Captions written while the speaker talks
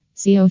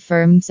SEO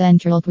firm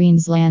Central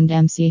Queensland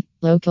MC.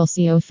 Local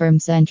SEO firm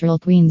Central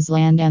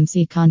Queensland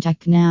MC.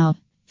 Contact now.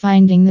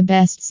 Finding the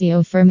best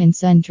SEO firm in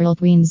Central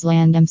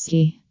Queensland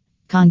MC.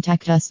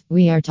 Contact us.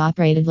 We are top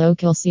rated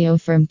local SEO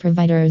firm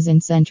providers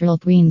in Central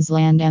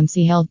Queensland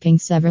MC, helping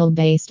several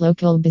based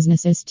local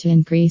businesses to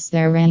increase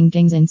their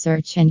rankings in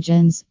search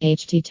engines.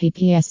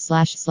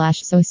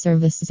 https://so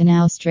services in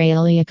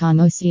Australia.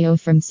 Como SEO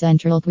firm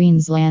Central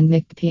Queensland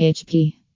McPHP.